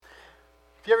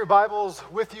If you have your Bibles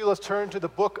with you, let's turn to the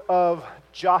book of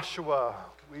Joshua.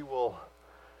 We will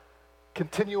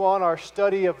continue on our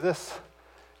study of this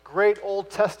great Old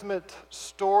Testament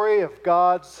story of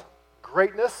God's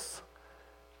greatness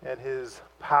and His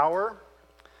power.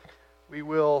 We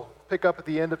will pick up at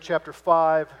the end of chapter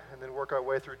 5 and then work our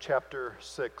way through chapter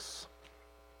 6.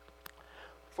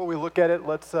 Before we look at it,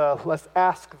 let's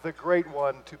ask the Great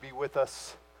One to be with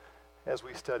us as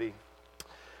we study.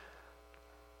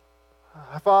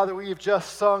 Father, we have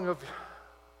just sung of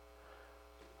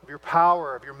your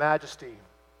power, of your majesty. And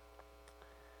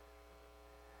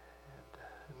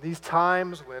in these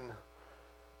times when,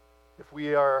 if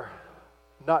we are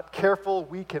not careful,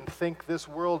 we can think this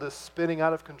world is spinning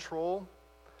out of control,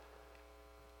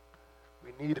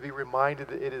 we need to be reminded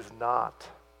that it is not.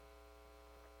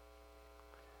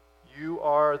 You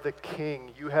are the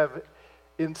King. You have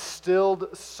instilled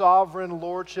sovereign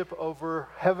lordship over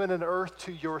heaven and earth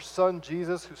to your Son,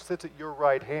 Jesus, who sits at your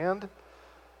right hand.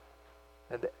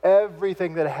 And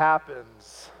everything that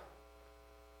happens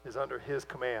is under His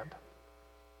command.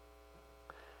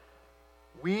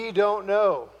 We don't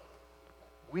know.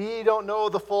 We don't know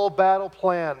the full battle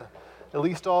plan, at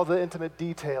least all the intimate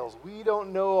details. We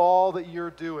don't know all that you're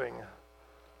doing.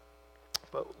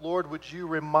 But Lord, would you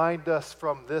remind us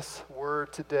from this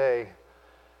word today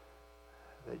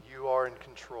that you are in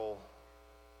control,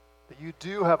 that you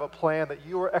do have a plan that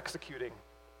you are executing,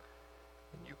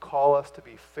 and you call us to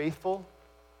be faithful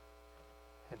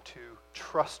and to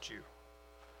trust you.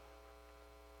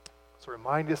 So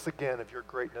remind us again of your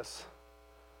greatness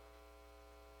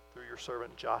through your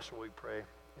servant Joshua, we pray.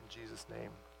 In Jesus' name,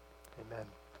 amen.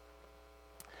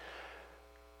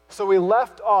 So we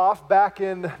left off back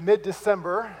in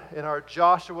mid-December in our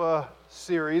Joshua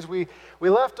series. We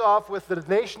left off with the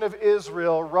nation of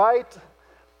Israel right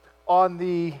on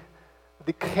the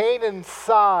Canaan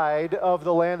side of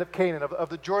the land of Canaan, of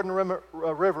the Jordan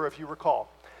River, if you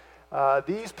recall.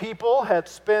 These people had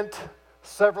spent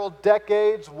several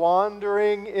decades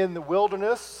wandering in the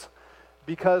wilderness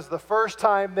because the first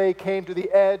time they came to the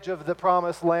edge of the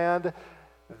promised land,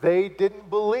 they didn't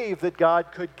believe that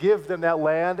God could give them that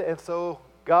land, and so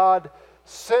God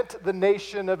sent the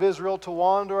nation of Israel to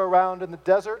wander around in the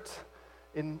desert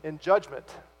in judgment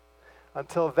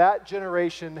until that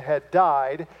generation had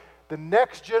died. The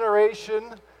next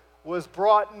generation was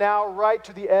brought now right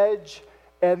to the edge,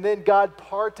 and then God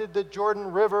parted the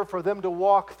Jordan River for them to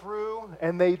walk through,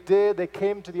 and they did. They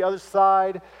came to the other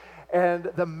side,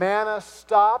 and the manna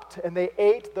stopped, and they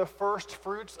ate the first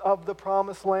fruits of the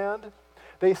promised land.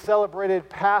 They celebrated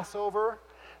Passover.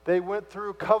 They went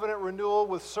through covenant renewal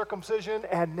with circumcision,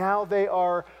 and now they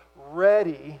are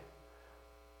ready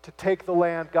to take the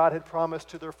land God had promised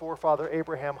to their forefather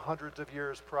Abraham hundreds of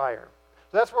years prior.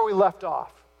 So that's where we left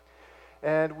off.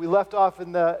 And we left off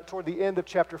toward the end of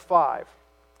chapter 5.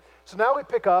 So now we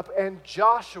pick up, and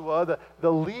Joshua,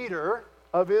 the leader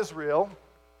of Israel,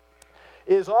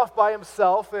 is off by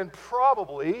himself, and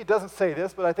probably, he doesn't say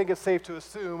this, but I think it's safe to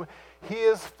assume, he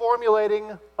is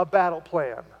formulating a battle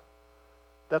plan.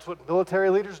 That's what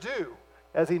military leaders do,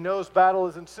 as he knows battle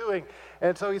is ensuing.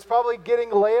 And so he's probably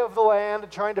getting lay of the land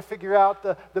and trying to figure out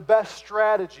the best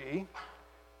strategy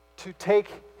to take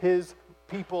his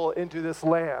people into this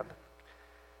land.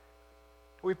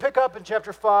 We pick up in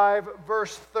chapter 5,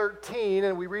 verse 13,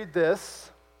 and we read this.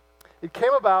 It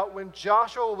came about when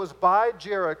Joshua was by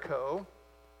Jericho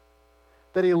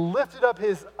that he lifted up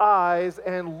his eyes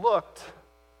and looked.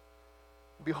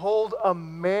 Behold, a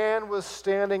man was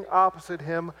standing opposite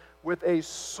him with a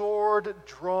sword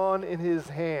drawn in his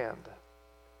hand.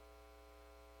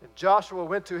 And Joshua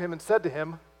went to him and said to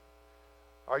him,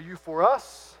 "Are you for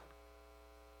us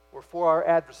or for our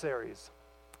adversaries?"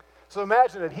 So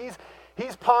imagine it.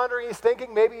 He's pondering, he's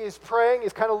thinking, maybe he's praying,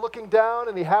 he's kind of looking down,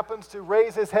 and he happens to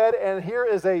raise his head, and here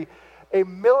is a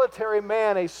military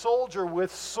man, a soldier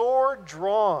with sword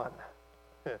drawn.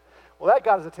 Well, that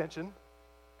got his attention.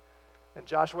 And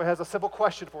Joshua has a simple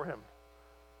question for him.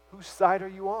 Whose side are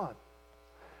you on?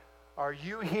 Are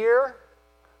you here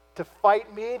to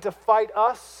fight me, to fight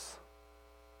us?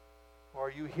 Or are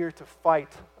you here to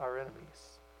fight our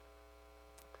enemies?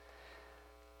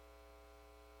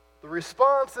 The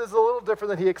response is a little different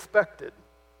than he expected.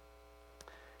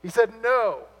 He said,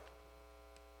 "No.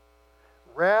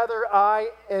 Rather,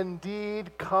 I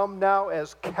indeed come now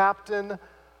as captain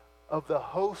of the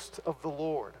host of the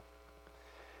Lord."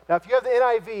 Now, if you have the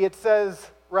NIV, it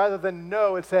says, rather than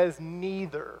no, it says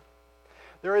neither.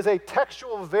 There is a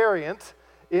textual variant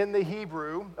in the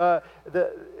Hebrew.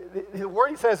 The word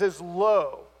he says is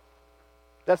lo.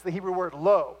 That's the Hebrew word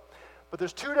lo. But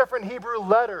there's two different Hebrew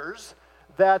letters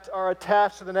that are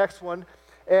attached to the next one.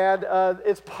 And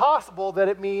it's possible that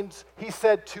it means he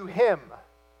said to him.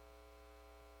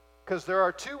 Because there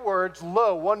are two words,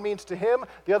 lo. One means to him,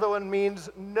 the other one means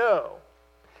no.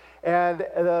 And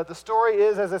the story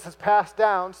is, as this is passed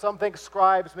down, some think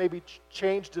scribes maybe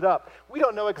changed it up. We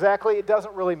don't know exactly. It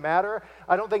doesn't really matter.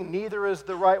 I don't think neither is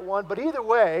the right one. But either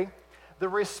way, the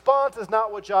response is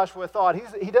not what Joshua thought.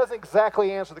 He doesn't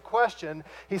exactly answer the question.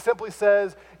 He simply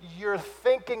says, you're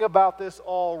thinking about this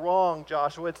all wrong,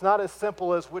 Joshua. It's not as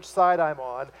simple as which side I'm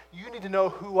on. You need to know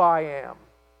who I am.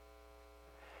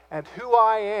 And who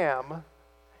I am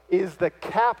is the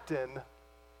captain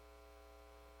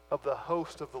of the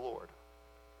host of the Lord.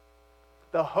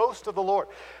 The host of the Lord.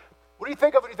 What do you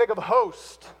think of when you think of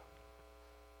host?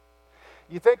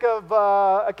 You think of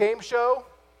a game show?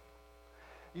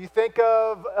 You think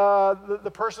of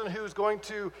the person who's going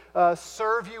to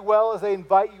serve you well as they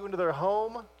invite you into their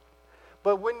home?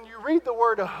 But when you read the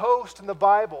word host in the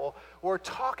Bible, we're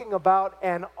talking about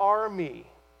an army.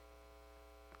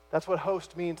 That's what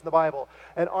host means in the Bible,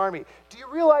 an army. Do you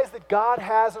realize that God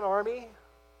has an army?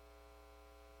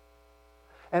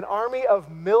 An army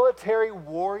of military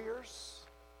warriors?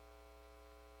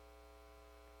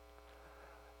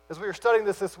 As we were studying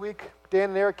this week,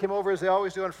 Dan and Eric came over as they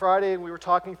always do on Friday, and we were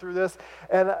talking through this,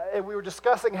 and we were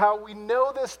discussing how we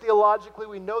know this theologically,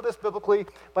 we know this biblically,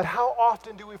 but how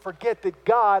often do we forget that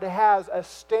God has a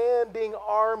standing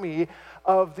army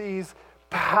of these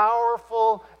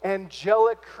powerful,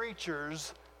 angelic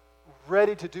creatures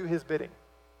ready to do his bidding?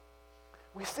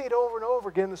 We see it over and over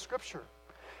again in the Scripture.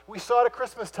 We saw it at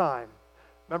Christmas time.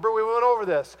 Remember, we went over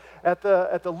this. At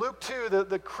the Luke 2,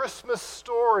 the Christmas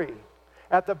story.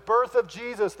 At the birth of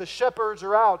Jesus, the shepherds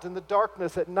are out in the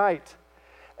darkness at night.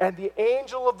 And the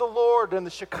angel of the Lord and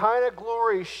the Shekinah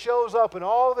glory shows up in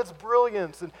all of its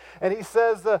brilliance. And he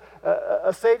says,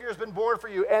 a Savior has been born for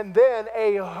you. And then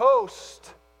a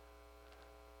host,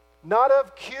 not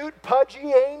of cute,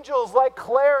 pudgy angels like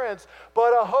Clarence,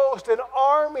 but a host, an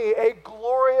army, a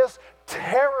glorious,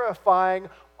 terrifying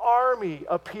army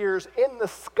appears in the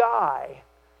sky,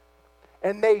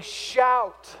 and they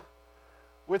shout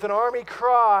with an army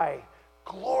cry,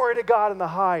 glory to God in the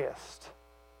highest,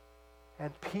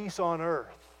 and peace on earth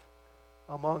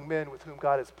among men with whom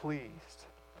God is pleased.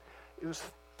 It was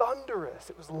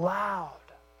thunderous. It was loud.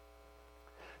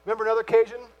 Remember another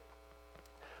occasion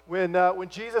when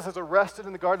Jesus is arrested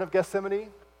in the Garden of Gethsemane,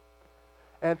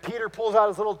 and Peter pulls out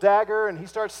his little dagger, and he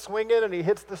starts swinging, and he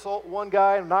hits this one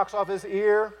guy and knocks off his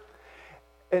ear.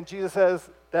 And Jesus says,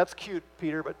 that's cute,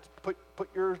 Peter, but put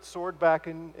your sword back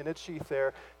in its sheath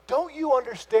there. Don't you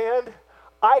understand?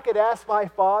 I could ask my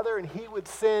Father, and he would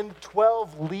send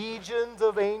 12 legions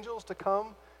of angels to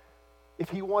come if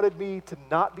he wanted me to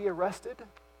not be arrested.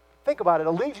 Think about it.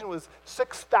 A legion was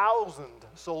 6,000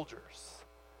 soldiers.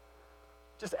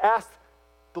 Just ask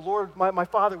the Lord, my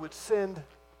Father would send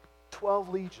 12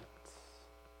 legions.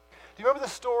 Do you remember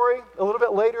the story a little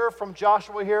bit later from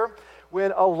Joshua here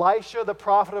when Elisha, the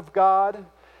prophet of God,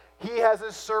 he has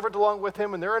his servant along with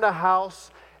him, and they're in a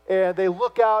house, and they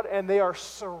look out and they are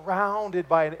surrounded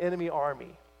by an enemy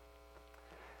army.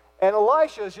 And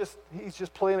Elisha he's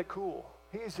just playing it cool.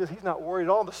 He's not worried at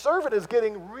all. And the servant is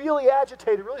getting really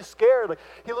agitated, really scared. Like,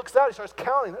 he looks out, he starts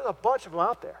counting. There's a bunch of them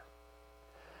out there.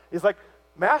 He's like,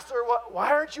 Master, why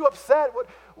aren't you upset?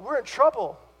 We're in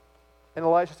trouble. And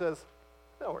Elisha says,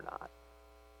 no, we're not.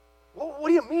 Well, what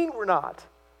do you mean we're not?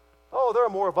 Oh, there are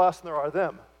more of us than there are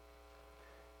them.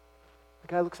 The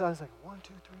guy looks out and he's like, 1, 2,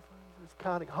 3, 4. He's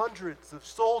counting hundreds of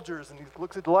soldiers, and he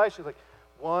looks at Elisha. He's like,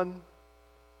 1,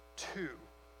 2.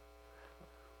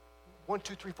 1,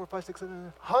 2, 3, 4, 5, 6,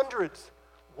 7, hundreds.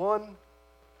 1,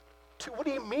 2. What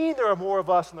do you mean there are more of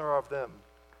us than there are of them?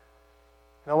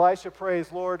 And Elisha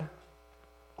prays, Lord,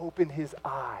 open his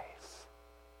eyes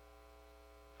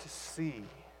to see.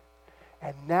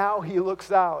 And now he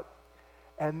looks out,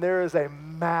 and there is a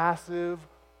massive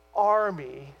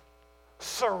army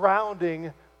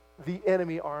surrounding the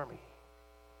enemy army.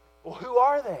 Well, who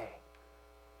are they?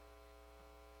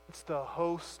 It's the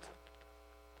host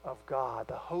of God,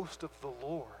 the host of the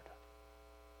Lord.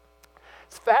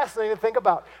 It's fascinating to think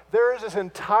about. There is this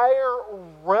entire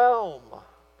realm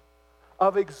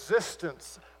of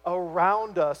existence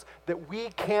around us that we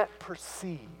can't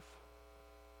perceive.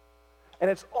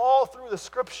 And it's all through the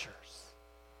Scriptures.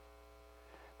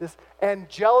 This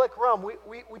angelic realm,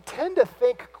 we tend to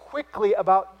think quickly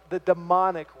about the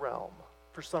demonic realm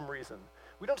for some reason.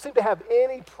 We don't seem to have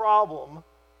any problem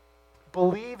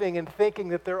believing and thinking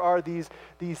that there are these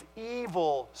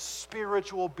evil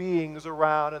spiritual beings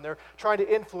around, and they're trying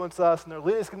to influence us, and they're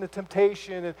leading us into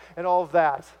temptation and all of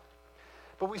that.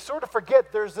 But we sort of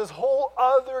forget there's this whole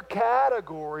other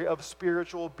category of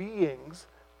spiritual beings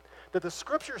that the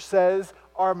Scripture says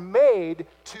are made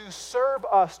to serve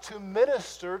us, to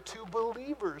minister to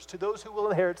believers, to those who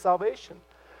will inherit salvation.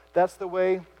 That's the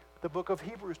way the book of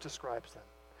Hebrews describes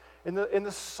them. In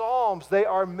the Psalms, they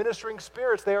are ministering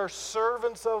spirits. They are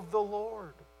servants of the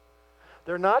Lord.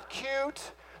 They're not cute.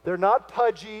 They're not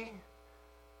pudgy.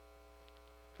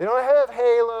 They don't have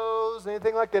halos,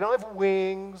 anything like that. They don't have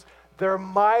wings. They're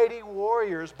mighty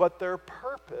warriors, but their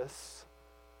purpose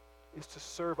is to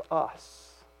serve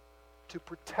us, to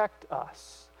protect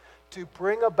us, to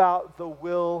bring about the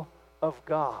will of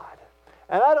God.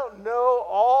 And I don't know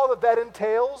all that that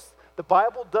entails. The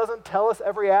Bible doesn't tell us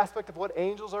every aspect of what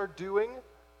angels are doing.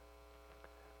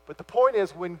 But the point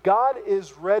is, when God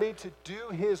is ready to do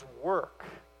his work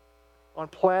on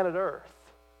planet Earth,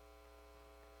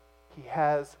 he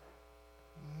has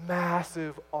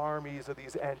massive armies of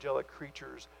these angelic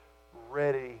creatures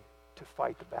ready to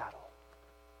fight the battle.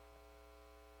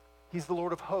 He's the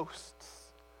Lord of hosts,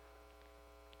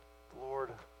 the Lord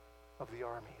of the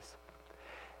armies.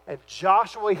 And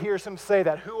Joshua hears him say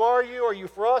that. Who are you? Are you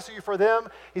for us? Are you for them?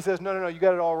 He says, no, you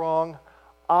got it all wrong.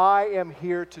 I am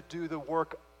here to do the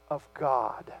work of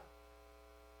God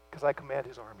because I command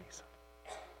his armies.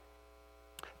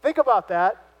 Think about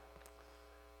that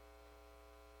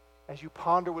as you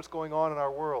ponder what's going on in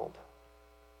our world.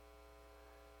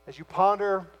 As you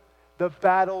ponder the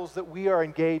battles that we are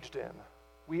engaged in,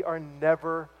 we are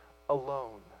never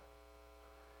alone.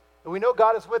 And we know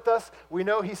God is with us. We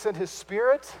know he sent his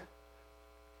Spirit.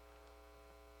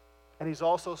 And he's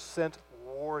also sent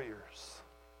warriors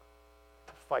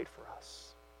to fight for us.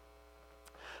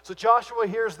 So Joshua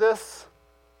hears this,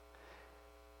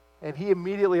 and he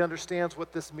immediately understands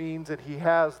what this means, and he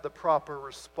has the proper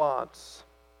response.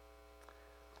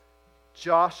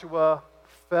 Joshua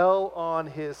fell on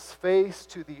his face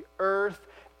to the earth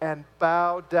and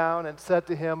bowed down and said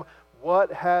to him,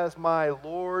 "What has my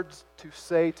Lord to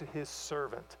say to his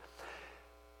servant?"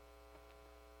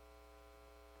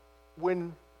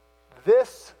 When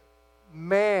this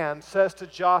man says to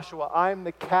Joshua, "I'm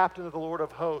the captain of the Lord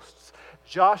of hosts,"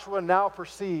 Joshua now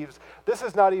perceives this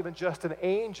is not even just an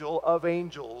angel of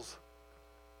angels.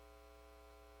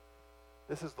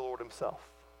 This is the Lord himself.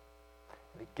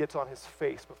 And he gets on his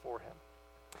face before him.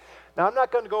 Now, I'm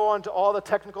not going to go on to all the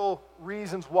technical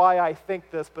reasons why I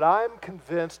think this, but I'm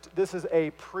convinced this is a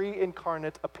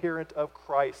pre-incarnate appearance of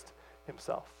Christ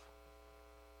himself.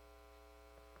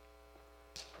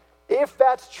 If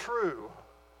that's true,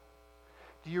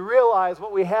 do you realize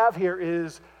what we have here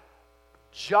is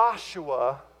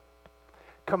Joshua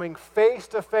coming face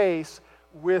to face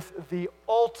with the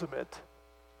ultimate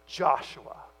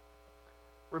Joshua?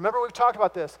 Remember, we've talked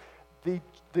about this.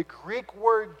 The Greek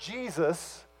word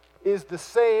Jesus is the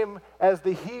same as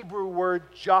the Hebrew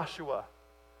word Joshua.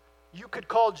 You could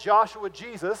call Joshua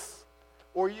Jesus,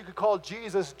 or you could call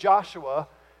Jesus Joshua,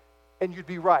 and you'd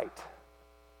be right.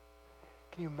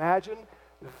 Can you imagine?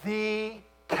 The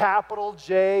capital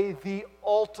J, the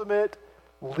ultimate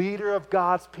leader of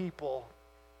God's people,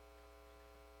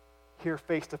 here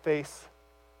face to face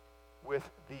with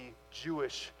the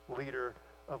Jewish leader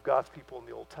of God's people in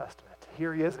the Old Testament.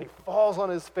 Here he is, and he falls on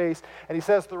his face, and he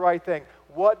says the right thing.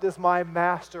 What does my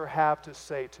master have to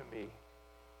say to me?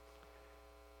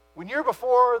 When you're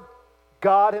before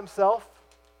God himself,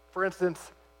 for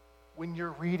instance, when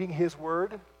you're reading his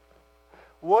word,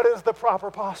 what is the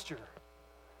proper posture?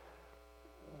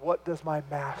 What does my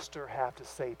master have to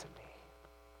say to me?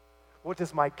 What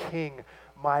does my king,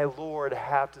 my Lord,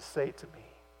 have to say to me?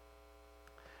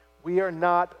 We are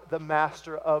not the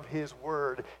master of his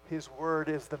word. His word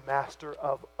is the master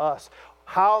of us.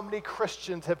 How many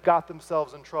Christians have got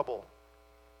themselves in trouble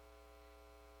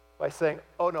by saying,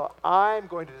 "Oh no, I'm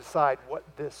going to decide what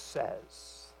this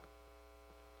says,"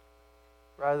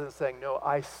 rather than saying, "No,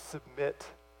 I submit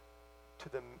to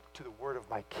the word of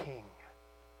my king.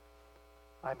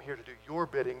 I'm here to do your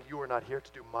bidding. You are not here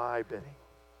to do my bidding."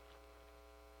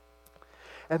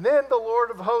 And then the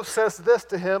Lord of hosts says this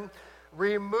to him,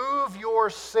 "Remove your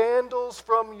sandals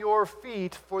from your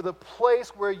feet, for the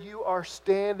place where you are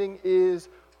standing is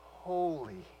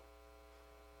holy."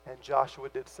 And Joshua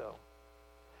did so.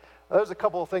 Now, there's a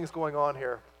couple of things going on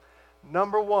here.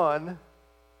 Number one,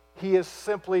 he is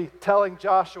simply telling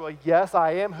Joshua, yes,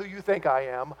 I am who you think I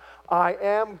am. I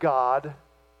am God,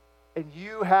 and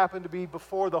you happen to be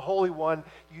before the Holy One.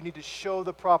 You need to show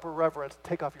the proper reverence.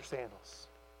 Take off your sandals.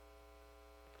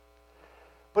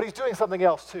 But he's doing something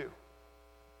else too.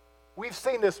 We've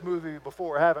seen this movie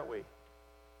before, haven't we?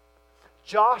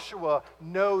 Joshua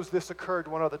knows this occurred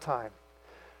one other time.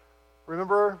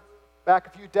 Remember back a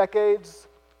few decades,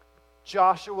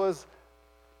 Joshua's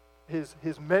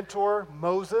his mentor,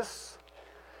 Moses,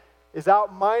 is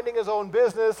out minding his own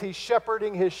business. He's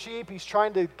shepherding his sheep. He's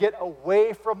trying to get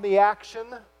away from the action.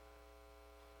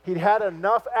 He'd had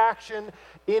enough action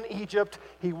in Egypt.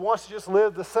 He wants to just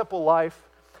live the simple life.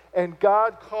 And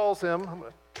God calls him, I'm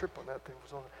going to trip on that thing.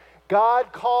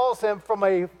 God calls him from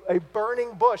a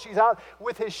burning bush. He's out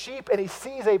with his sheep and he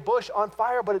sees a bush on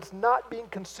fire, but it's not being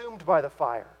consumed by the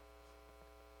fire.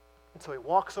 And so he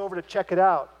walks over to check it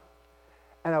out.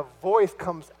 And a voice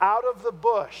comes out of the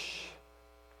bush.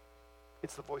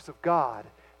 It's the voice of God.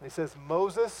 And he says,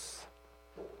 Moses,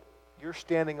 you're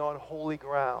standing on holy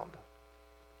ground.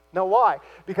 Now why?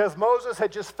 Because Moses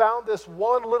had just found this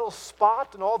one little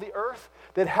spot in all the earth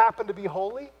that happened to be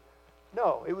holy?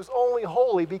 No, it was only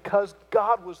holy because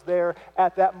God was there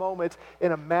at that moment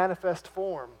in a manifest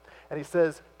form. And he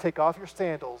says, take off your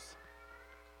sandals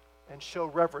and show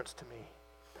reverence to me.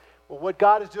 Well, what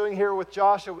God is doing here with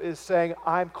Joshua is saying,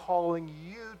 I'm calling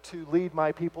you to lead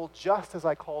my people just as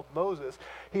I called Moses.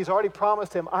 He's already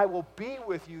promised him, I will be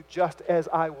with you just as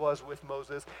I was with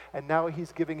Moses. And now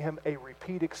he's giving him a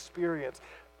repeat experience.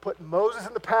 Put Moses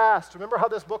in the past. Remember how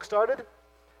this book started?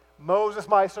 Moses,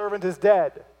 my servant, is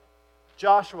dead.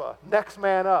 Joshua, next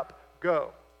man up,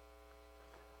 go.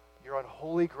 You're on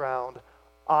holy ground.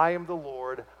 I am the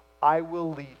Lord. I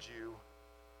will lead you.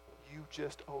 You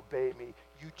just obey me.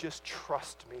 You just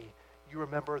trust me. You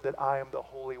remember that I am the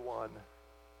Holy One,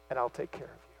 and I'll take care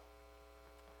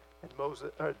of you.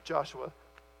 And Joshua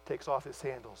takes off his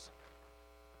sandals.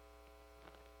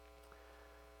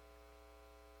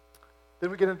 Then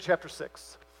we get into chapter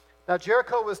 6. Now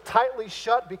Jericho was tightly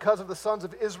shut because of the sons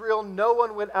of Israel. No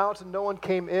one went out and no one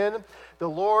came in. The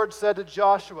Lord said to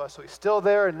Joshua, so he's still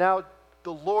there, and now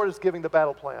the Lord is giving the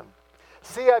battle plan.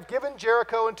 See, I've given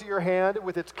Jericho into your hand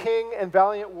with its king and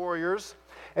valiant warriors.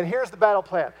 And here's the battle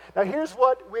plan. Now here's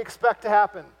what we expect to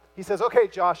happen. He says, okay,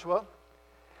 Joshua,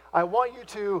 I want you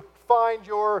to find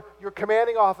your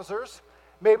commanding officers,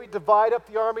 maybe divide up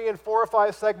the army in 4 or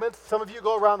 5 segments. Some of you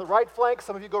go around the right flank,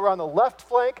 some of you go around the left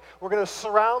flank. We're going to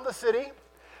surround the city.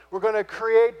 We're going to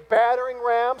create battering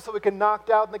rams so we can knock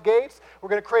down the gates. We're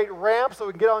going to create ramps so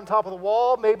we can get on top of the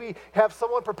wall. Maybe have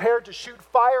someone prepared to shoot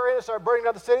fire in and start burning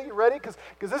down the city. You ready? Because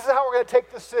this is how we're going to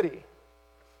take the city.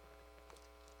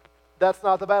 That's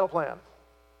not the battle plan.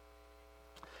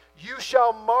 You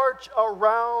shall march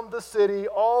around the city,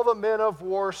 all the men of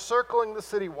war circling the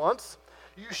city once.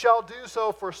 You shall do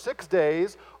so for 6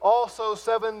 days. Also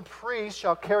 7 priests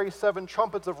shall carry 7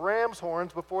 trumpets of ram's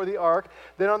horns before the ark.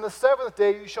 Then on the 7th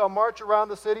day you shall march around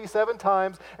the city 7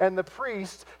 times, and the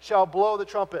priests shall blow the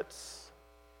trumpets.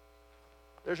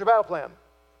 There's your battle plan.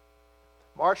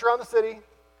 March around the city,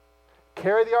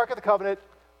 carry the Ark of the Covenant,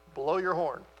 blow your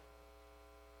horn.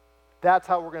 That's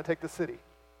how we're going to take the city.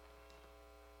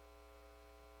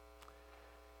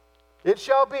 It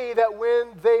shall be that when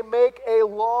they make a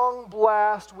long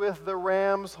blast with the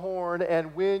ram's horn,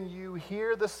 and when you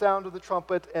hear the sound of the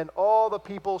trumpet, and all the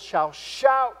people shall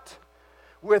shout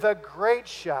with a great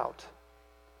shout,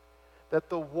 that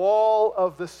the wall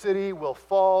of the city will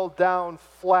fall down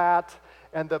flat,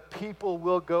 and the people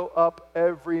will go up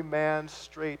every man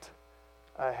straight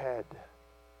ahead.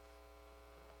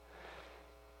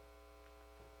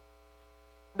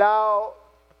 Now,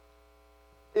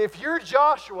 if you're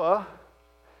Joshua,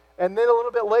 and then a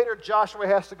little bit later Joshua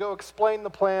has to go explain the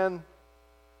plan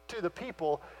to the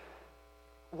people,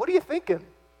 what are you thinking?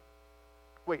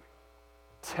 Wait,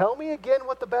 tell me again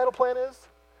what the battle plan is?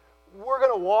 We're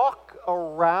going to walk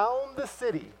around the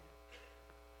city,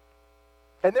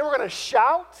 and then we're going to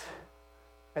shout,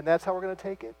 and that's how we're going to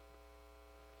take it?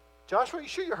 Joshua, you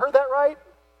sure you heard that right?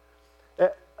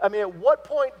 I mean, at what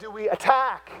point do we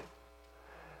attack?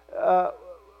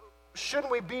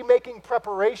 Shouldn't we be making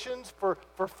preparations for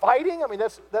fighting? I mean,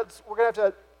 that's we're going to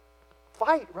have to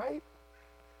fight, right?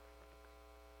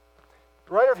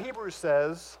 The writer of Hebrews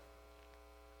says,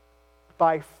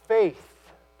 by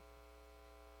faith,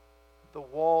 the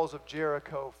walls of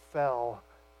Jericho fell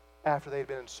after they'd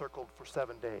been encircled for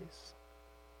 7 days.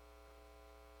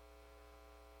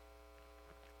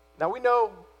 Now we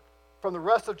know from the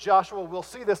rest of Joshua, we'll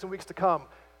see this in weeks to come,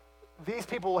 these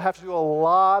people will have to do a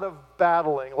lot of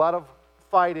battling, a lot of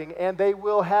fighting, and they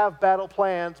will have battle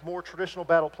plans, more traditional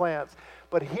battle plans.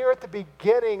 But here at the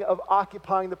beginning of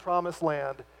occupying the promised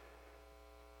land,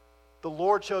 the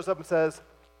Lord shows up and says,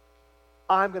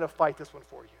 I'm going to fight this one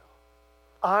for you.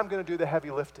 I'm going to do the heavy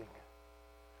lifting.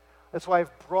 That's why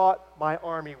I've brought my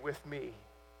army with me,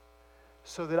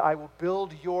 so that I will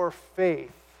build your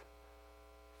faith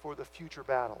for the future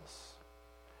battles.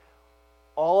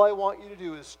 All I want you to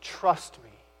do is trust me.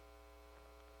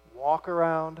 Walk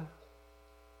around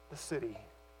the city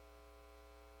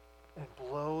and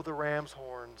blow the ram's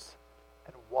horns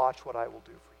and watch what I will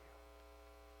do for you.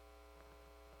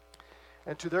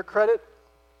 And to their credit,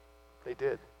 they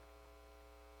did.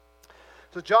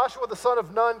 So Joshua the son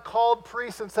of Nun called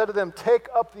priests and said to them, "Take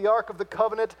up the ark of the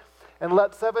covenant and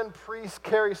let 7 priests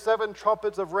carry 7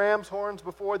 trumpets of ram's horns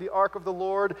before the ark of the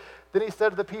Lord." Then he said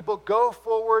to the people, "Go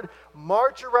forward,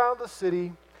 march around the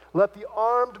city. Let the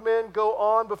armed men go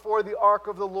on before the ark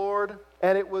of the Lord."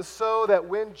 And it was so that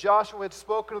when Joshua had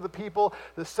spoken to the people,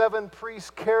 the 7 priests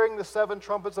carrying the 7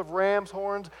 trumpets of ram's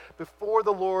horns before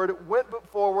the Lord went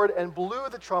forward and blew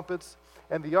the trumpets,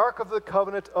 and the ark of the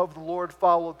covenant of the Lord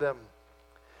followed them.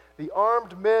 The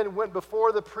armed men went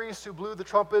before the priests who blew the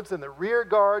trumpets, and the rear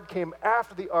guard came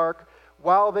after the ark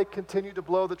while they continued to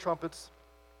blow the trumpets.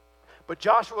 But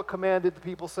Joshua commanded the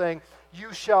people, saying,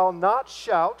 "You shall not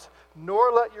shout,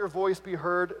 nor let your voice be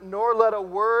heard, nor let a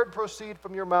word proceed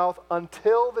from your mouth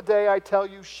until the day I tell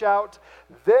you, shout,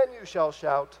 then you shall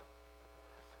shout."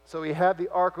 So he had the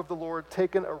ark of the Lord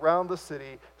taken around the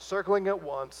city, circling it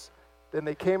once. Then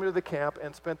they came into the camp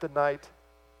and spent the night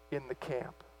in the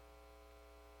camp.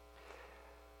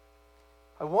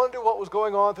 I wonder what was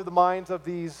going on through the minds of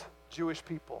these Jewish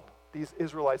people, these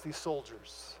Israelites, these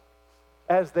soldiers,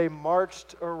 as they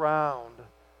marched around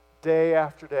day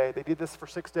after day. They did this for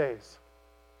 6 days.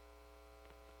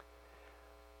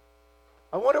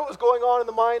 I wonder what was going on in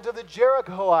the minds of the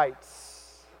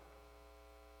Jerichoites.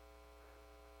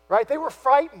 Right? They were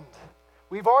frightened.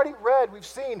 We've already read, we've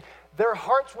seen, their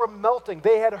hearts were melting.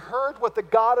 They had heard what the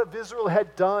God of Israel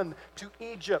had done to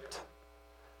Egypt,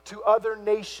 to other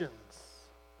nations.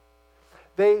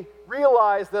 They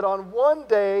realized that on one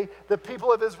day, the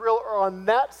people of Israel are on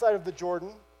that side of the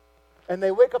Jordan, and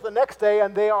they wake up the next day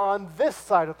and they are on this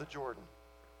side of the Jordan.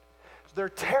 So they're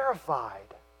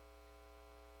terrified.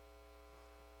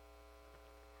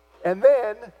 And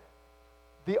then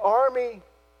the army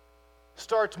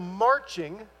starts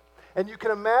marching, and you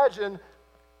can imagine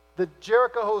the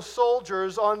Jericho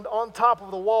soldiers on top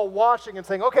of the wall watching and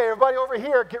saying, "Okay, everybody over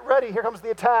here, get ready, here comes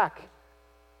the attack."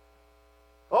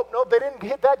 Oh, no, they didn't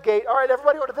hit that gate. All right,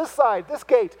 everybody over to this side, this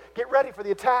gate. Get ready for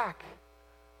the attack.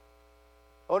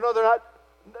 Oh, no, they're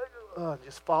not.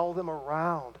 Just follow them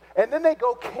around. And then they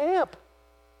go camp.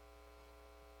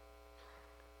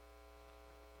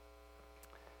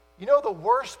 You know the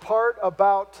worst part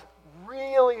about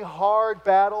really hard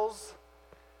battles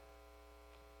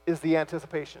is the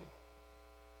anticipation.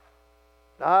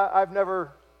 Now, I've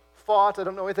never fought. I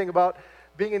don't know anything about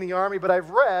being in the army, but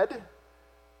I've read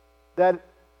that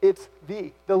it's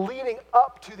the leading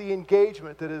up to the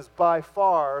engagement that is by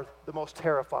far the most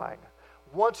terrifying.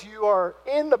 Once you are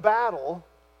in the battle,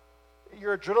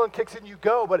 your adrenaline kicks in, you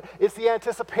go, but it's the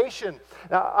anticipation.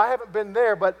 Now, I haven't been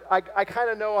there, but I kind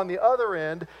of know on the other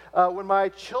end, when my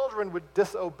children would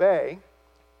disobey,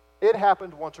 it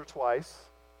happened once or twice-ish.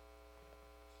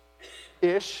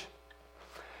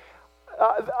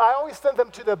 I always sent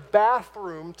them to the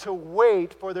bathroom to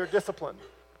wait for their discipline.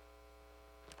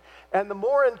 And the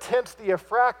more intense the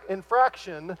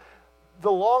infraction,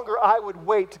 the longer I would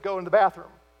wait to go in the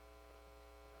bathroom.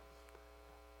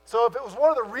 So if it was one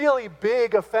of the really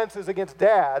big offenses against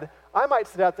Dad, I might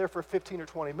sit out there for 15 or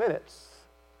 20 minutes.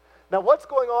 Now, what's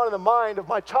going on in the mind of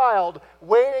my child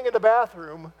waiting in the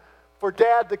bathroom for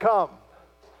Dad to come?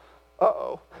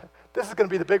 Uh-oh, this is going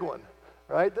to be the big one,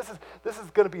 right? This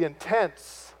is going to be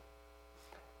intense.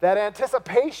 That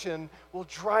anticipation will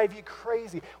drive you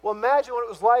crazy. Well, imagine what it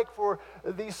was like for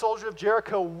these soldiers of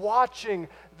Jericho watching.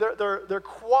 They're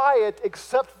quiet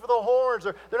except for the horns.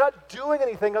 They're not doing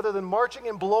anything other than marching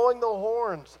and blowing the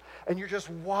horns. And you're just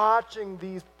watching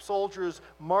these soldiers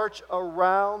march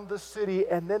around the city,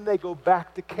 and then they go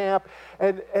back to camp.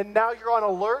 And now you're on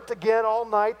alert again all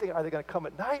night. Are they going to come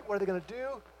at night? What are they going to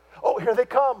do? Oh, here they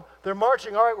come. They're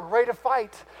marching. All right, we're ready to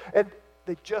fight. And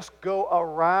they just go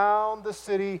around the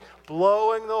city,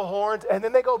 blowing the horns, and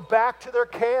then they go back to their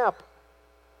camp.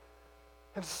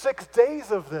 And 6 days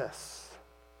of this.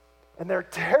 And they're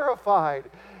terrified.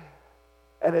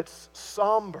 And it's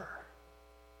somber.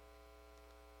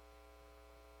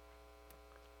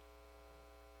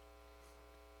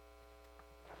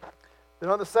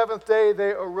 Then on the 7th day,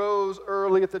 they arose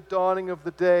early at the dawning of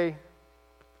the day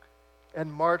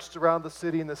and marched around the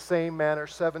city in the same manner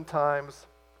 7 times.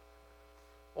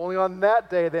 Only on that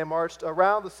day they marched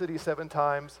around the city 7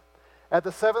 times. At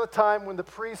the 7th time, when the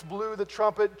priest blew the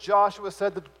trumpet, Joshua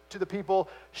said to the people,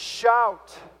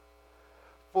 "Shout,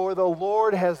 for the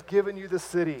Lord has given you the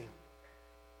city.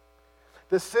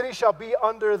 The city shall be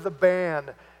under the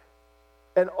ban.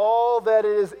 and all that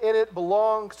is in it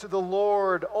belongs to the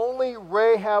Lord. Only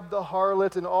Rahab the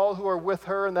harlot and all who are with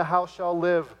her in the house shall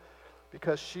live,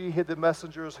 because she hid the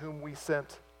messengers whom we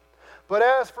sent. But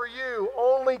as for you,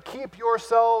 only keep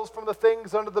yourselves from the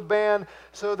things under the ban,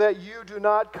 so that you do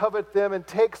not covet them, and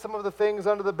take some of the things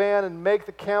under the ban and make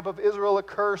the camp of Israel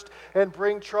accursed and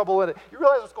bring trouble in it. You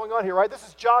realize what's going on here, right? This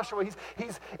is Joshua.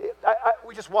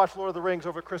 We just watched Lord of the Rings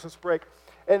over Christmas break.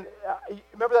 And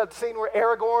remember that scene where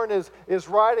Aragorn is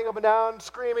riding up and down,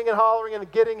 screaming and hollering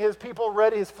and getting his people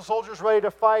ready, his soldiers ready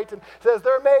to fight, and says,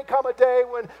 there may come a day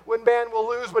when man will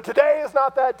lose, but today is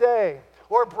not that day.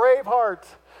 Or Braveheart,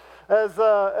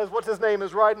 as what's his name,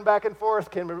 is riding back and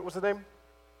forth. Can't remember, what's his name?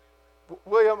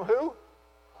 William who?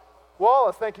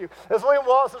 Wallace, thank you. As William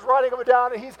Wallace is riding up and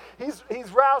down, and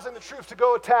he's rousing the troops to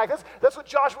go attack. That's what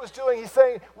Joshua's doing. He's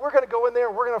saying, we're going to go in there,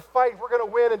 we're going to fight, we're going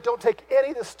to win, and don't take any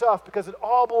of this stuff because it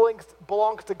all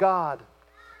belongs to God.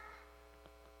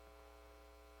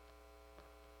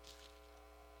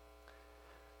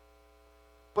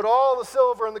 But all the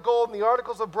silver and the gold and the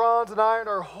articles of bronze and iron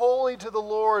are holy to the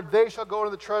Lord. They shall go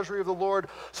into the treasury of the Lord.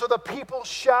 So the people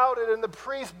shouted, and the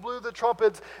priests blew the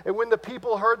trumpets. And when the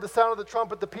people heard the sound of the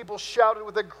trumpet, the people shouted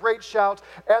with a great shout,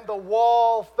 and the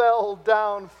wall fell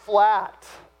down flat.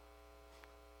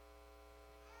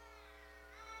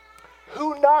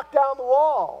 Who knocked down the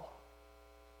wall?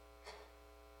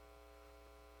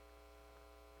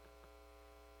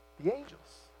 The angels.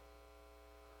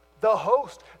 The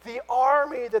host, the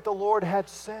army that the Lord had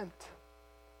sent.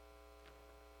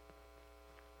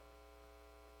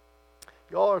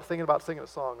 Y'all are thinking about singing a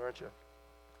song, aren't you?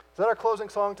 Is that our closing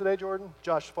song today, Jordan?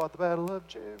 Josh fought the battle of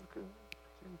Jericho,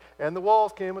 and the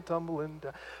walls came a-tumbling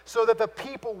down. So that the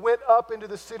people went up into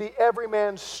the city, every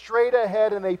man straight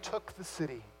ahead, and they took the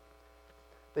city.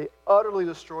 They utterly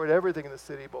destroyed everything in the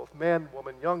city, both man,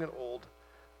 woman, young and old,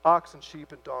 ox and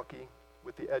sheep and donkey,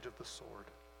 with the edge of the sword.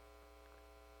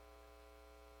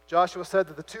 Joshua said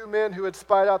that the two men who had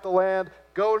spied out the land,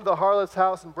 go into the harlot's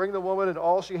house and bring the woman and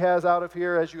all she has out of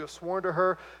here, as you have sworn to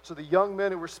her. So the young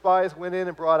men who were spies went in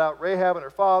and brought out Rahab and her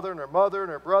father and her mother and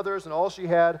her brothers and all she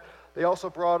had. They also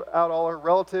brought out all her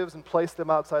relatives and placed them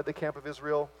outside the camp of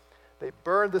Israel. They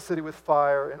burned the city with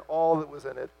fire and all that was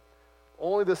in it.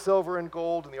 Only the silver and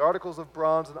gold and the articles of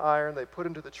bronze and iron they put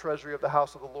into the treasury of the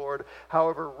house of the Lord.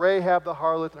 However, Rahab the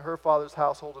harlot and her father's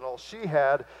household and all she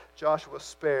had, Joshua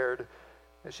spared.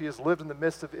 And she has lived in the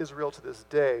midst of Israel to this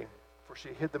day, for she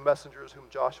hid the messengers whom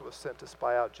Joshua sent to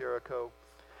spy out Jericho.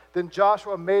 Then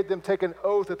Joshua made them take an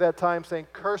oath at that time, saying,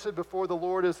 cursed before the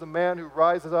Lord is the man who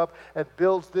rises up and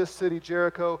builds this city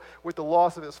Jericho. With the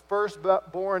loss of his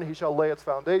firstborn he shall lay its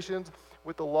foundations.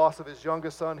 With the loss of his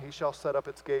youngest son he shall set up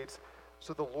its gates.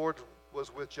 So the Lord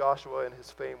was with Joshua, and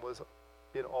his fame was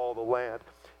in all the land.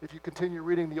 If you continue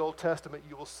reading the Old Testament,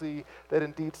 you will see that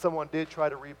indeed someone did try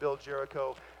to rebuild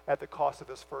Jericho at the cost of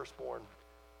his firstborn,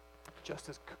 just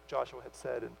as Joshua had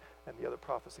said, and the other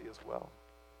prophecy as well.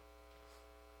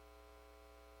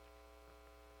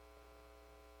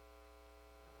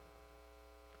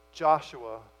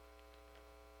 Joshua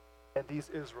and these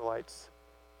Israelites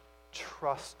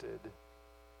trusted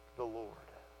the Lord.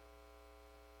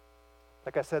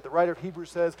 Like I said, the writer of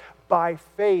Hebrews says, by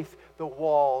faith the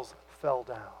walls fell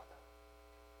down.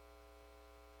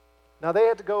 Now they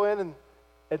had to go in and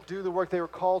do the work they were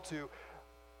called to,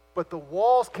 but the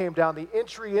walls came down. The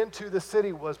entry into the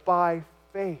city was by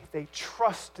faith. They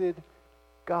trusted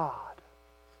God.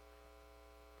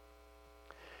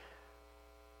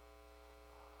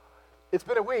 It's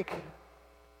been a week.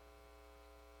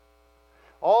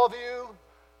 All of you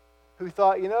who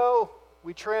thought,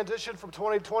 we transitioned from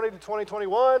 2020 to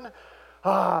 2021.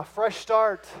 Fresh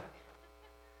start.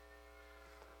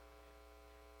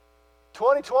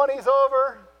 2020's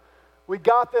over. We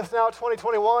got this now,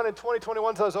 2021, and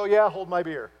 2021 says, oh yeah, hold my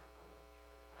beer.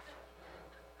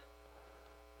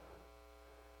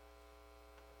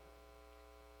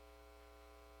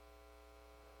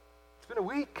 It's been a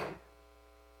week,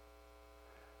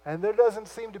 and there doesn't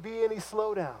seem to be any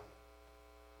slowdown.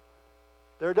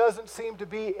 There doesn't seem to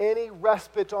be any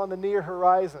respite on the near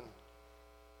horizon.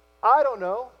 I don't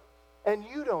know, and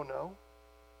you don't know.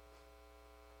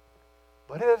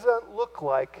 But it doesn't look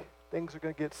like things are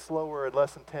going to get slower and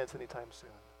less intense anytime soon.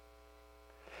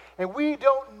 And we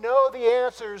don't know the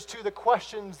answers to the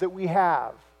questions that we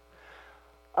have.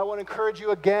 I want to encourage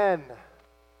you again,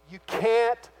 you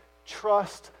can't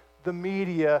trust the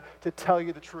media to tell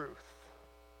you the truth.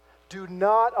 Do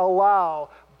not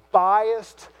allow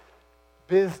biased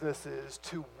businesses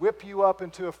to whip you up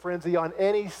into a frenzy on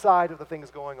any side of the things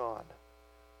going on.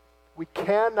 We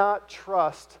cannot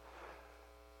trust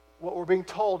what we're being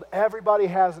told, everybody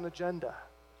has an agenda.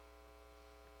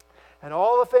 And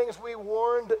all the things we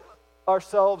warned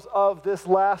ourselves of this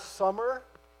last summer,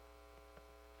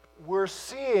 we're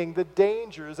seeing the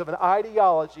dangers of an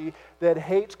ideology that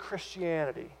hates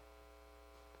Christianity.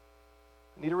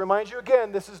 I need to remind you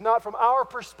again, this is not from our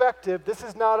perspective. This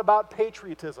is not about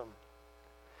patriotism.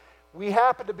 We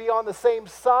happen to be on the same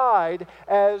side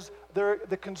as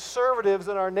the conservatives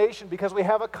in our nation because we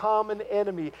have a common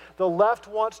enemy. The left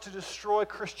wants to destroy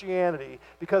Christianity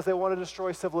because they want to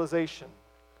destroy civilization.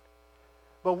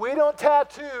 But we don't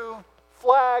tattoo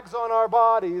flags on our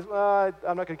bodies. I'm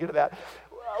not going to get to that.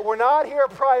 We're not here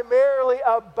primarily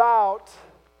about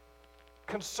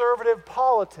conservative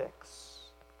politics.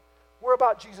 We're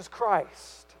about Jesus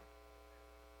Christ.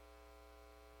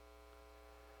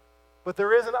 But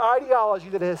there is an ideology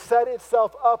that has set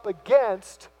itself up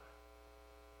against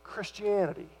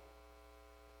Christianity.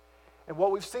 And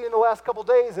what we've seen in the last couple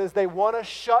days is they want to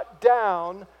shut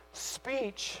down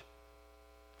speech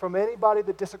from anybody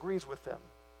that disagrees with them.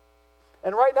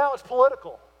 And right now it's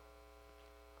political.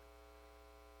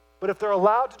 But if they're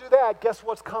allowed to do that, guess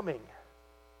what's coming?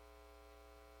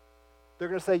 They're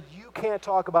going to say, you can't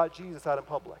talk about Jesus out in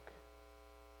public.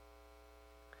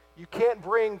 You can't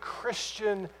bring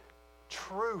Christian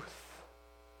truth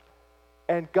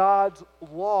and God's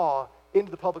law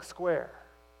into the public square.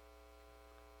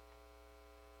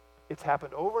 It's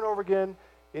happened over and over again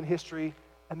in history,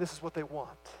 and this is what they want.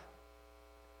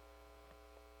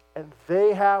 And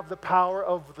they have the power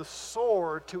of the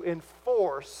sword to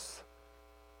enforce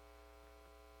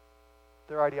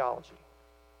their ideology.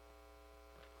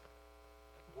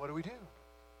 What do?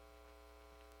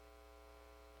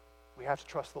 We have to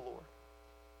trust the Lord.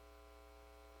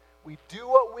 We do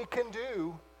what we can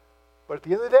do, but at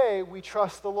the end of the day, we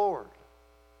trust the Lord.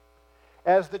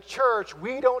 As the church,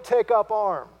 we don't take up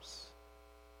arms.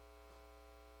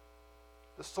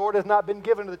 The sword has not been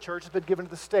given to the church, it's been given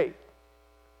to the state.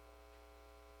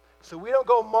 So we don't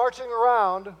go marching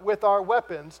around with our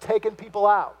weapons, taking people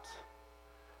out.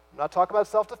 I'm not talking about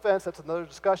self-defense, that's another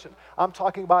discussion. I'm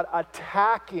talking about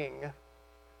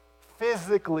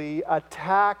physically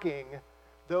attacking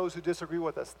those who disagree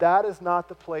with us. That is not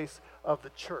the place of the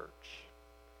church.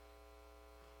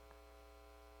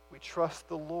 We trust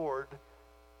the Lord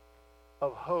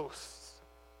of hosts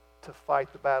to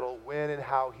fight the battle when and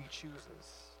how he chooses.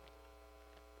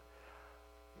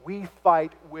 We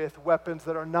fight with weapons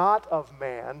that are not of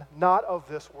man, not of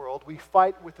this world. We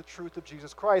fight with the truth of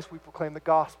Jesus Christ. We proclaim the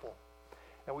gospel.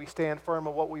 And we stand firm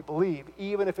in what we believe,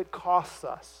 even if it costs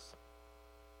us.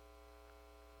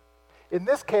 In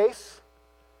this case,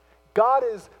 God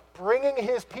is bringing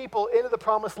his people into the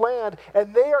promised land,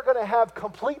 and they are going to have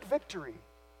complete victory.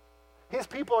 His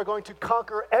people are going to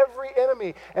conquer every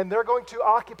enemy, and they're going to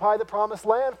occupy the promised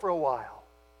land for a while.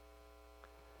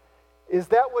 Is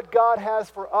that what God has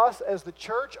for us as the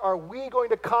church? Are we going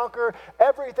to conquer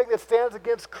everything that stands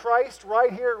against Christ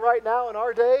right here, right now, in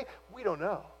our day? We don't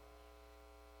know.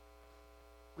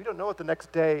 We don't know what the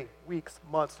next day, weeks,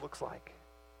 months looks like.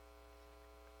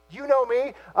 You know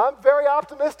me, I'm very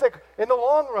optimistic in the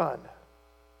long run.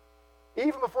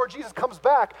 Even before Jesus comes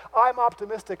back, I'm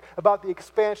optimistic about the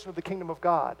expansion of the kingdom of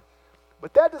God.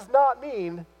 But that does not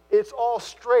mean it's all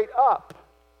straight up.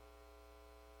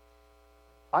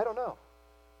 I don't know.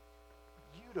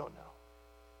 You don't know.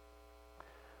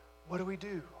 What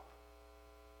do?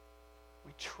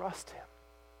 We trust him.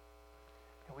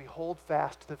 And we hold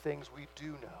fast to the things we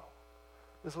do know.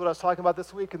 This is what I was talking about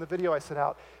this week in the video I sent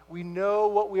out. We know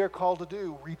what we are called to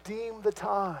do. Redeem the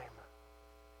time.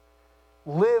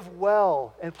 Live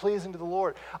well and pleasing to the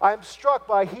Lord. I'm struck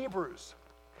by Hebrews.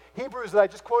 Hebrews that I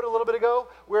just quoted a little bit ago,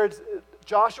 where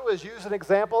Joshua is used as an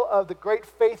example of the great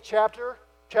faith chapter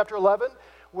 11,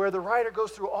 where the writer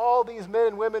goes through all these men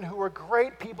and women who were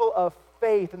great people of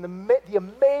faith and the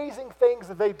amazing things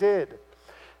that they did.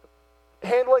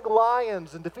 Handling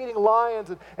lions and defeating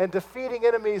and defeating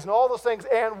enemies and all those things,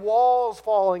 and walls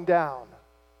falling down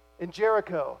in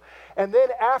Jericho. And then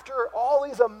after all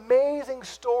these amazing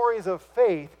stories of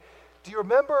faith, do you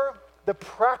remember the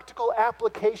practical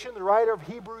application the writer of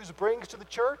Hebrews brings to the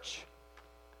church?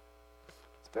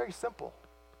 It's very simple.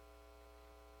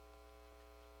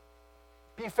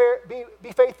 Be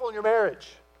faithful in your marriage.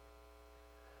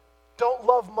 Don't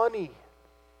love money.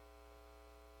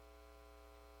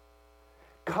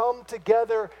 Come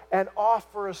together and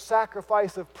offer a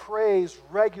sacrifice of praise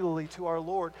regularly to our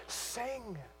Lord.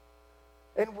 Sing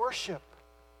and worship.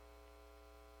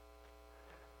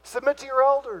 Submit to your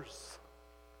elders.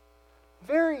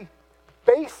 Very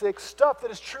basic stuff that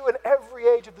is true in every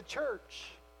age of the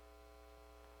church.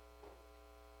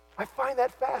 I find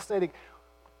that fascinating.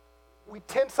 We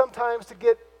tend sometimes to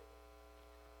get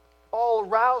all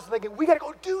aroused and thinking, we got to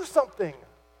go do something.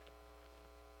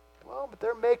 Well, but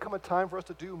there may come a time for us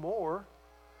to do more.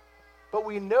 But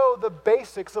we know the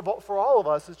basics for all of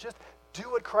us is just do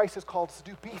what Christ has called us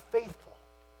to do. Be faithful.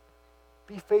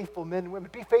 Be faithful, men and women.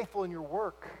 Be faithful in your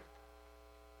work.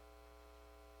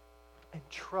 And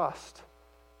trust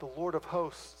the Lord of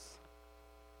hosts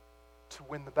to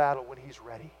win the battle when he's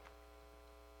ready.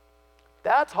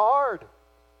 That's hard.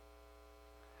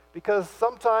 Because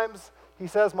sometimes he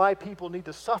says, my people need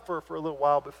to suffer for a little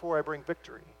while before I bring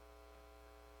victory.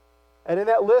 And in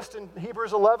that list in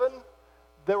Hebrews 11,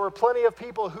 there were plenty of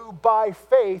people who by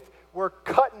faith were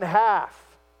cut in half,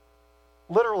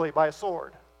 literally by a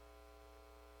sword.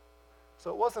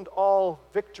 So it wasn't all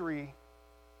victory,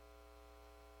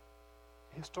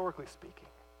 historically speaking.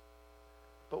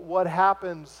 But what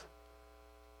happens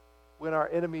when our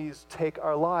enemies take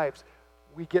our lives?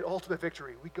 We get ultimate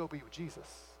victory. We go be with Jesus.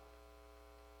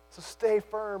 So stay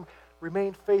firm,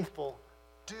 remain faithful,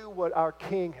 do what our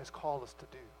King has called us to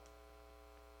do.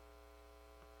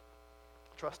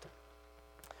 Trust him.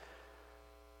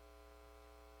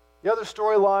 The other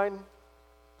storyline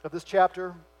of this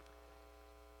chapter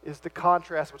is the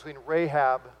contrast between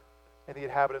Rahab and the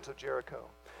inhabitants of Jericho.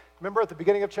 Remember at the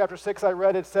beginning of chapter 6 I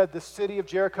read, it said the city of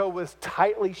Jericho was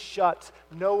tightly shut,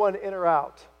 no one in or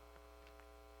out.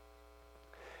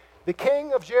 The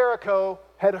king of Jericho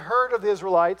had heard of the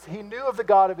Israelites, he knew of the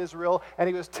God of Israel, and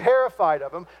he was terrified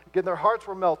of them. Again, their hearts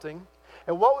were melting.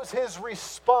 And what was his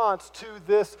response to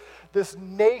this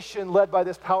nation led by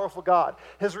this powerful God?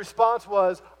 His response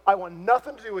was, I want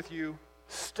nothing to do with you,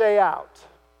 stay out.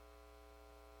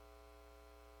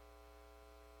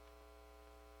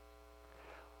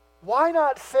 Why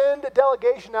not send a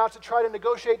delegation out to try to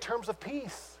negotiate terms of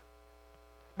peace?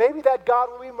 Maybe that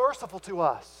God will be merciful to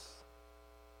us.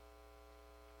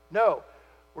 No,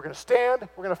 we're going to stand,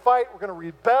 we're going to fight, we're going to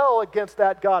rebel against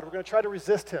that God. We're going to try to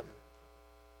resist him.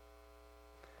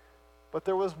 But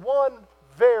there was one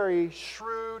very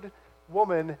shrewd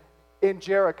woman in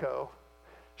Jericho.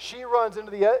 She runs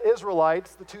into the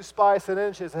Israelites, the two spies sent in,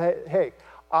 and she says, hey,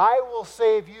 I will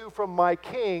save you from my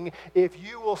king if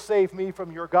you will save me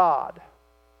from your God.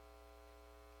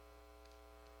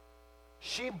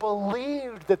 She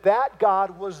believed that that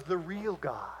God was the real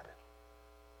God.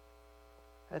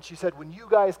 And she said, when you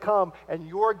guys come and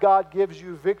your God gives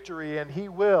you victory, and he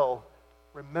will,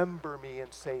 remember me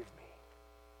and save me.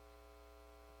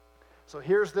 So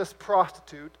here's this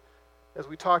prostitute, as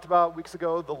we talked about weeks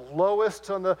ago, the lowest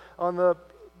on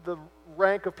the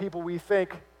rank of people we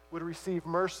think would receive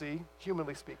mercy,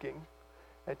 humanly speaking.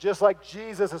 And just like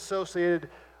Jesus associated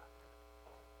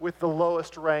with the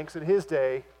lowest ranks in his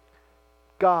day,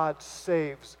 God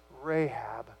saves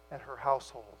Rahab and her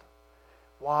household.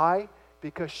 Why?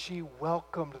 Because she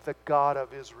welcomed the God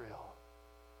of Israel.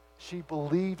 She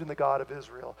believed in the God of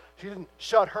Israel. She didn't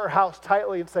shut her house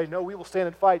tightly and say, no, we will stand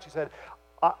and fight. She said,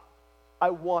 I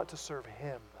want to serve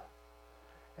him.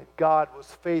 And God was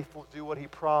faithful to do what he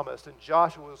promised, and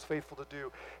Joshua was faithful to do.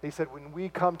 And he said, when we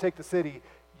come take the city,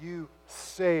 you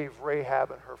save Rahab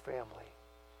and her family.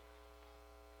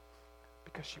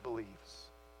 Because she believes.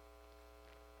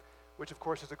 Which, of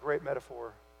course, is a great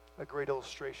metaphor, a great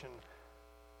illustration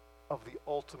of the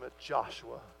ultimate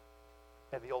Joshua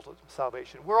and the ultimate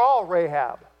salvation. We're all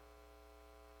Rahab.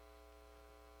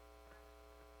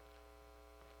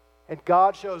 And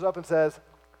God shows up and says,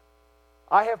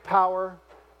 I have power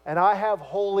and I have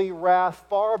holy wrath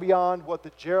far beyond what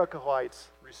the Jerichoites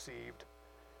received,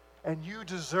 and you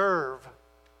deserve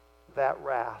that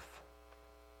wrath.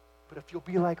 But if you'll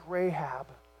be like Rahab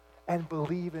and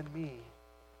believe in me,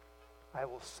 I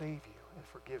will save you and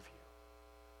forgive you.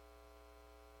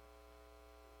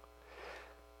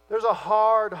 There's a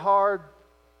hard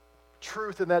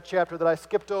truth in that chapter that I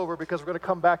skipped over because we're going to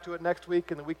come back to it next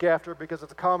week and the week after, because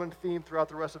it's a common theme throughout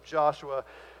the rest of Joshua.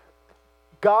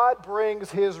 God brings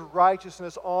his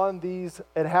righteousness on these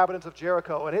inhabitants of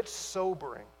Jericho, and it's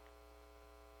sobering.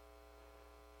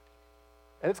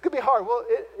 And it's going to be hard. Well,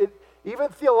 even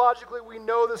theologically, we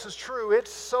know this is true.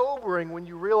 It's sobering when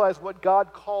you realize what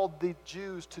God called the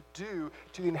Jews to do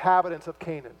to the inhabitants of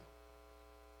Canaan.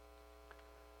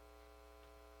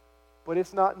 But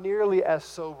it's not nearly as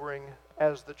sobering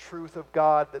as the truth of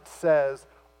God that says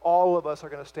all of us are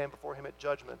going to stand before him at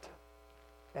judgment.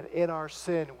 And in our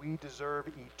sin, we deserve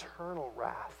eternal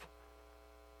wrath.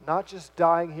 Not just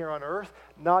dying here on earth,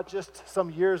 not just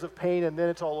some years of pain and then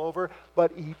it's all over,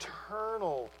 but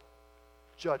eternal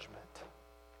judgment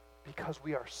because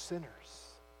we are sinners.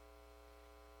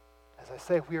 As I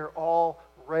say, we are all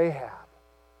Rahab.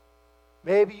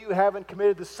 Maybe you haven't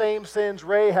committed the same sins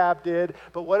Rahab did,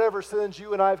 but whatever sins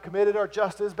you and I have committed are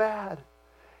just as bad.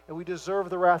 And we deserve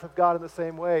the wrath of God in the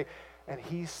same way. And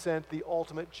he sent the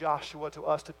ultimate Joshua to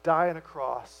us to die on a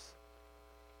cross.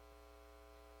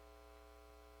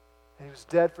 And he was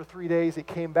dead for 3 days. He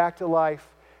came back to life.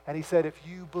 And he said, if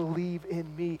you believe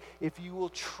in me, if you will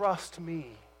trust me,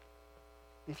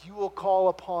 if you will call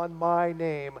upon my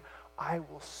name, I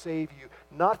will save you,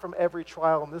 not from every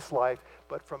trial in this life,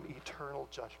 but from eternal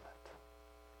judgment.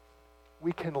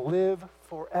 We can live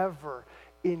forever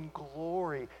in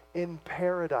glory, in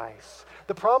paradise.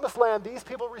 The promised land these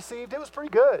people received, it was pretty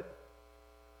good.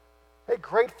 They had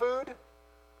great food.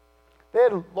 They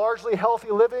had largely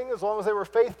healthy living as long as they were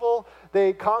faithful.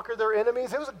 They conquered their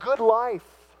enemies. It was a good life.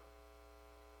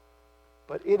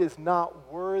 But it is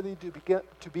not worthy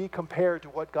to be compared to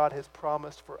what God has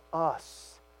promised for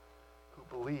us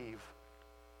who believe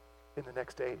in the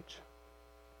next age.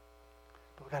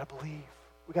 But we got to believe.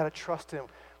 We got to trust him.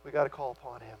 We got to call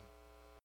upon him.